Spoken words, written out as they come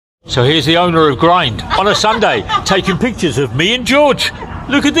So here's the owner of Grind on a Sunday taking pictures of me and George.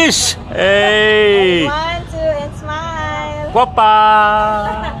 Look at this. Hey. 1, 2, and smile.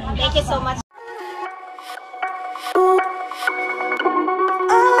 Whoppa. Thank you so much.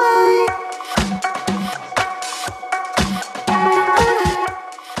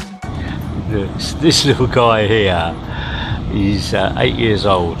 This little guy here, he's 8 years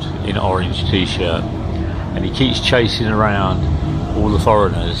old in an orange t-shirt, and he keeps chasing around all the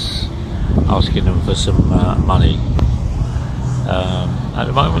foreigners, asking them for some money. At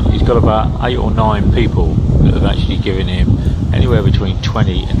the moment he's got about 8 or 9 people that have actually given him anywhere between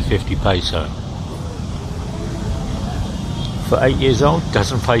 20 and 50 peso. For 8 years old,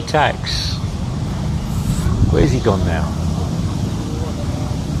 doesn't pay tax. Where's he gone now?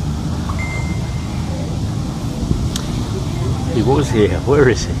 He was here. Where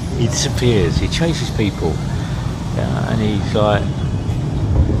is he? He disappears. He chases people, and he's like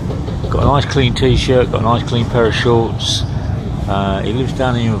got a nice clean t-shirt, got a nice clean pair of shorts. He lives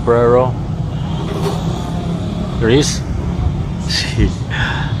down in Abreeza. There he is.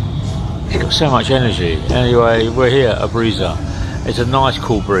 He's got so much energy. Anyway, we're here at Abreeza. It's a nice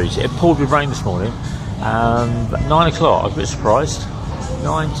cool breeze. It poured with rain this morning. At 9 o'clock, I was a bit surprised.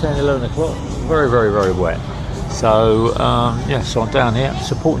 9, 10, 11 o'clock. Very, very, very wet. So yeah, so I'm down here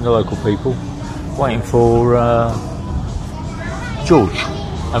supporting the local people, waiting for George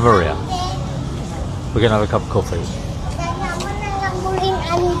and Maria. We're going to have a cup of coffee.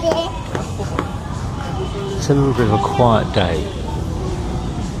 It's a little bit of a quiet day.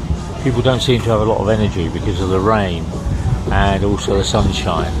 People don't seem to have a lot of energy because of the rain and also the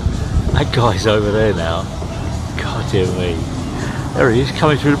sunshine. That guy's over there now. God dear me. There he is,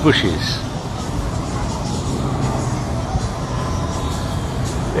 coming through the bushes.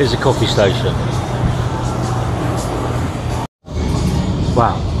 There's a coffee station.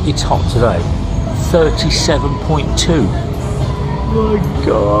 Wow, it's hot today. 37.2. My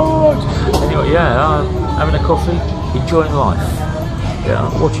God. Anyway, yeah, having a coffee, enjoying life. Yeah,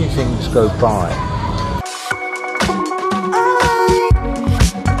 watching things go by.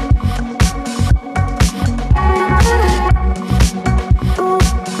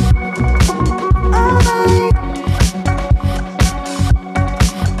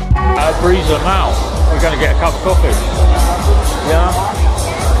 Abreeza now, we're going to get a cup of coffee, yeah,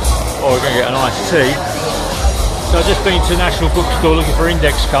 or we're going to get a nice tea. So I've just been to the National Bookstore looking for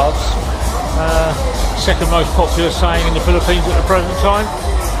index cards. Second most popular saying in the Philippines at the present time,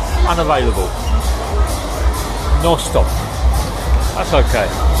 unavailable. No stock. That's okay.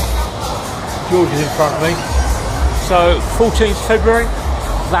 George is in front of me. So 14th February,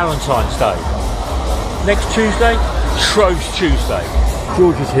 Valentine's Day. Next Tuesday, Shrove Tuesday.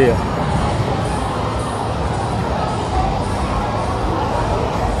 George is here.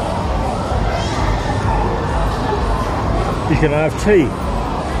 He's going to have tea.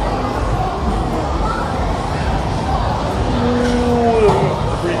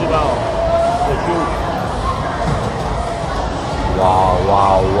 Wow,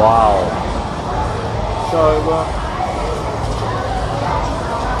 wow, wow. So,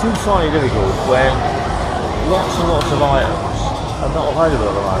 too tiny difficult when lots and lots of items are not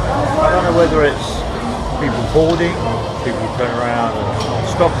available at the moment. I don't know whether it's people hoarding, people turn around and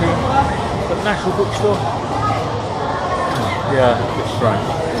stocking, but National Bookstore, yeah, a bit strange.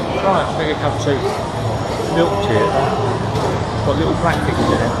 Right, let's make a cup of tea. Milk tea, got little black things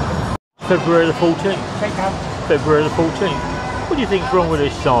in it. February the 14th. February the 14th. What do you think's wrong with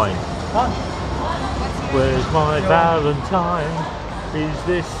this sign? Huh? Where's my Valentine? Is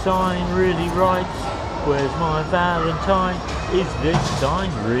this sign really right? Where's my Valentine? Is this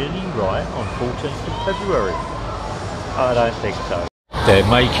sign really right on 14th of February? I don't think so. They're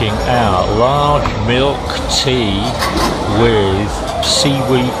making our large milk tea with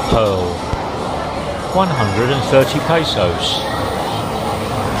seaweed pearl. 130 pesos.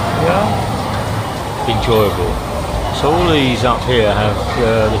 Yeah? Enjoyable. So all these up here have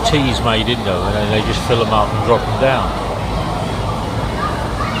the teas made in them, and then they just fill them up and drop them down.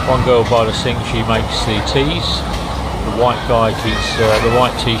 One girl by the sink, she makes the teas. The white guy keeps, the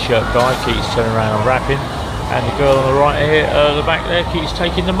white t-shirt guy keeps turning around and rapping, and the girl on the right here, the back there, keeps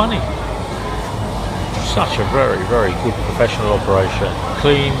taking the money. Such a very, very good professional operation.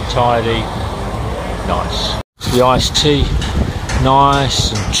 Clean, tidy, nice. The iced tea,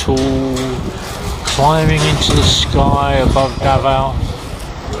 nice and tall. Climbing into the sky above DAVAO.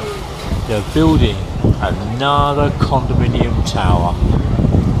 They're building another condominium tower.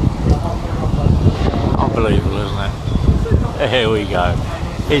 Unbelievable, isn't it? Here we go.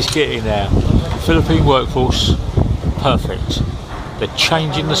 It's getting there. Philippine workforce, perfect. They're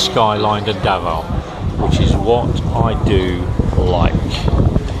changing the skyline to DAVAO, which is what I do like.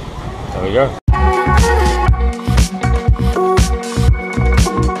 There we go.